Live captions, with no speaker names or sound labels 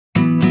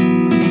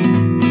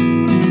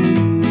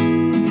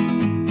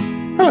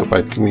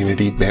Barepipe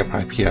community,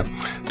 Barepipe here.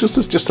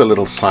 Just a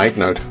little side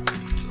note.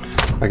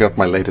 I got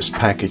my latest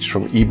package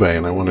from eBay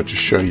and I wanted to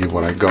show you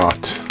what I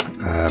got.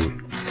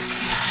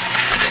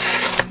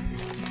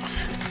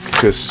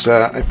 Because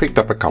I picked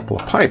up a couple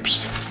of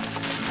pipes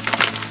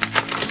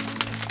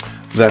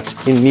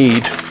that's in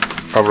need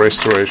of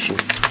restoration.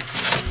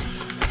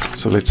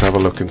 So let's have a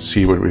look and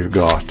see what we've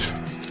got.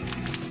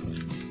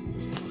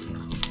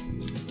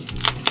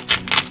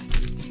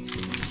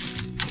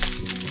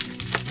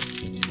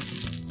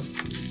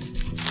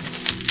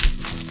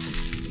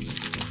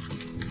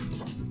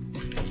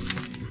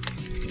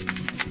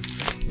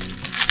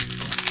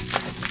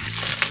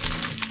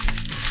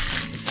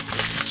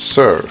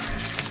 So,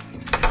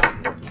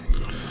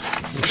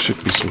 there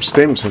should be some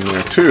stems in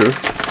there too.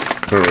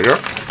 There we go.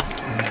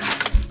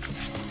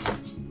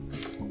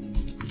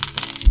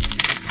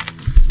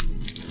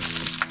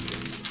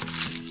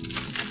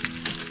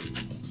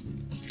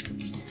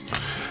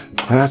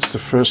 That's the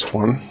first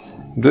one.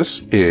 This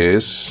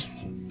is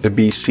a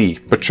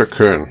BC,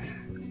 Butz-Choquin,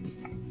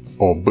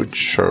 or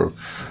Butz-Choquin.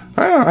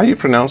 I don't know how you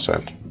pronounce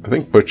that. I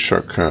think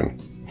Butz-Choquin.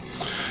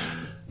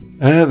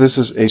 This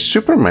is a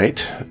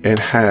Supermate. It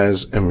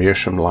has a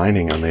meerschaum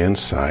lining on the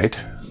inside.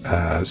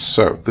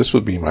 So this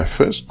would be my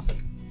first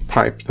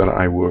pipe that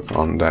I work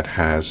on that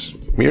has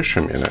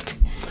meerschaum in it.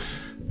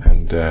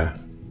 And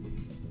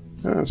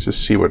let's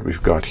just see what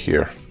we've got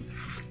here.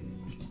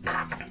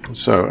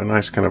 So a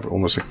nice kind of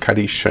almost a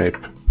cuddy shape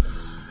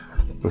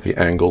with the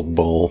angled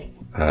bowl,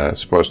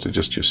 as opposed to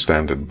just your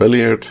standard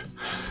billiard.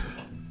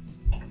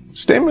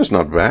 Stem is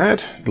not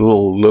bad.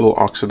 Little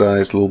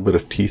oxidized, a little bit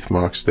of teeth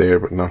marks there,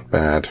 but not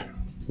bad.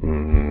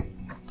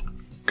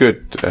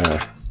 Good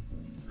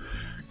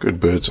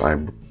bird's eye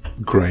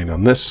grain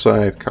on this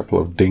side. Couple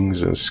of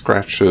dings and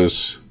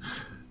scratches.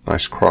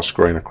 Nice cross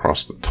grain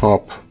across the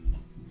top. A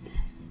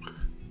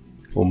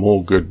little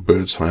more good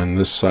bird's eye on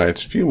this side.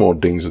 A few more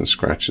dings and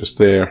scratches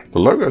there. The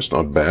logo's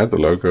not bad. The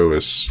logo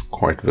is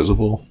quite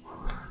visible.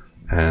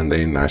 And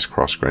then nice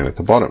cross grain at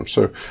the bottom.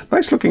 So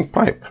nice looking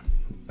pipe.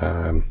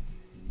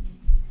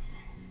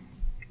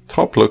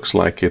 Top looks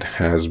like it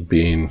has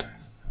been,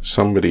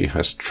 somebody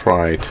has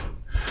tried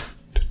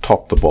to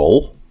top the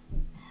bowl,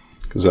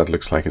 because that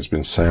looks like it's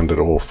been sanded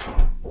off.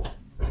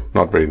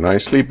 Not very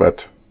nicely,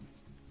 but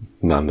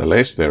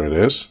nonetheless, there it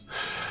is.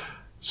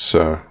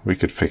 So we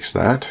could fix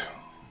that.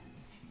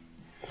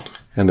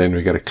 And then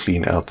we got to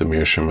clean out the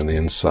meerschaum on the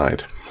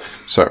inside.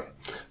 So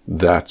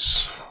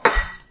that's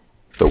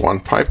the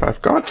one pipe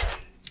I've got.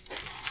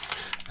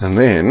 And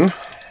then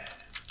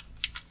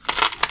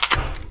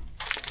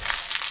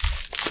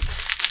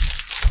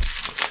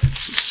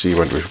see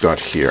what we've got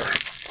here.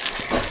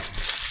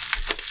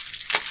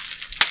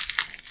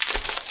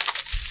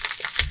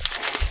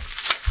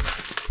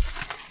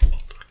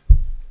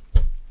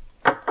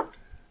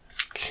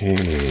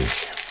 Okay.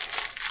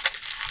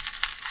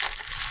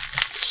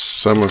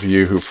 Some of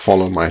you who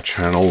follow my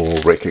channel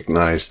will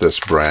recognize this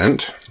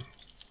brand.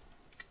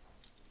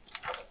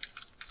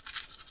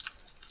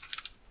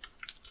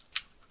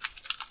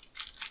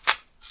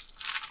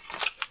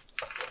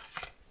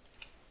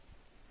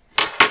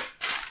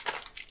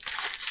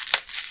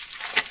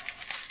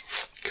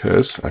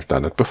 Because I've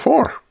done it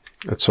before.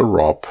 It's a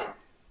Rob.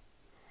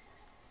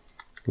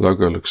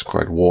 Logo looks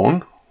quite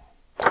worn.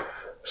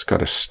 It's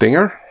got a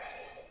stinger,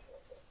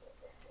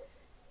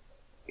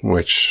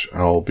 which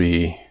I'll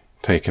be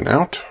taking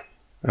out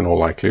in all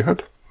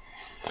likelihood.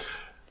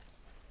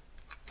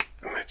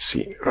 Let's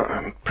see,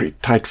 pretty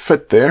tight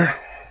fit there.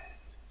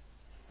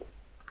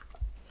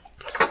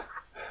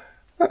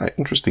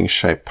 Interesting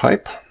shaped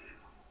pipe.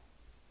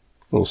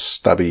 Little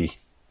stubby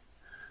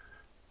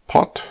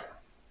pot.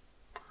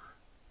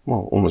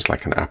 Well, almost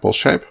like an apple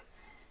shape.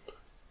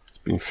 It's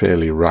been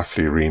fairly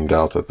roughly reamed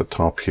out at the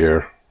top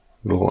here.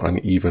 A little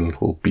uneven, a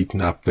little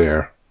beaten up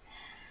there.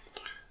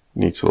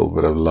 Needs a little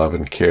bit of love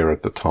and care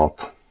at the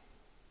top.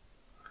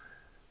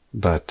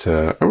 But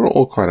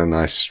overall quite a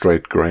nice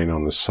straight grain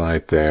on the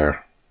side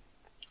there.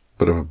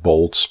 Bit of a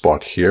bold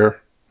spot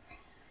here.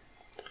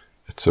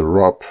 It's a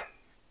Rob.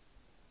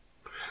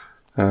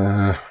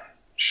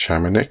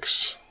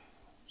 Chamonix.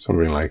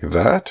 Something like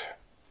that.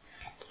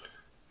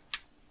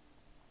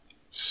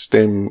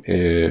 Stem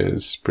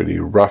is pretty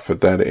rough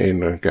at that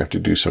end. I'm going to have to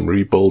do some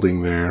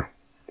rebuilding there.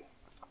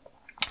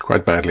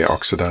 Quite badly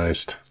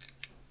oxidized.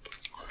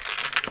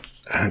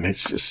 And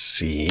let's just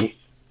see.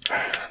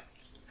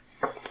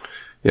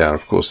 Yeah,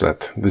 of course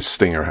this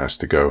stinger has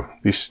to go.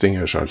 These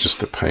stingers are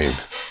just a pain.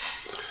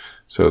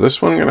 So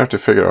this one I'm going to have to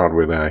figure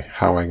out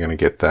how I'm going to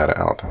get that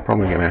out. I'm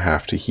probably going to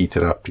have to heat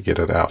it up to get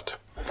it out.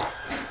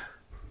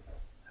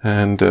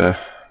 And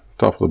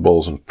top of the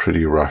bowl's in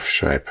pretty rough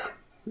shape.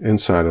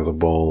 Inside of the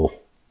bowl,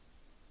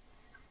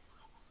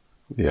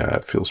 yeah,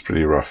 it feels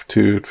pretty rough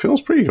too. It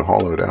feels pretty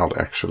hollowed out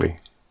actually.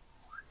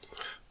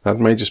 That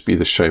may just be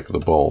the shape of the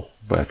bowl,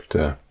 but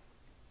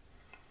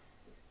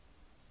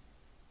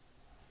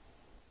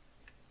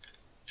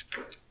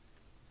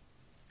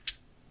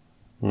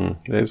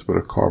there's a bit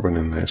of carbon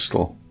in there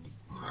still.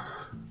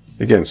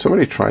 Again,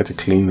 somebody tried to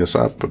clean this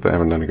up, but they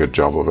haven't done a good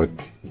job of it.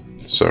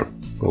 so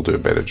we'll do a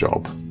better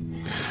job.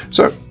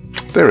 So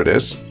there it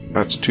is.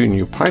 That's 2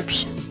 new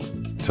pipes.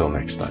 Till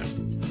next time.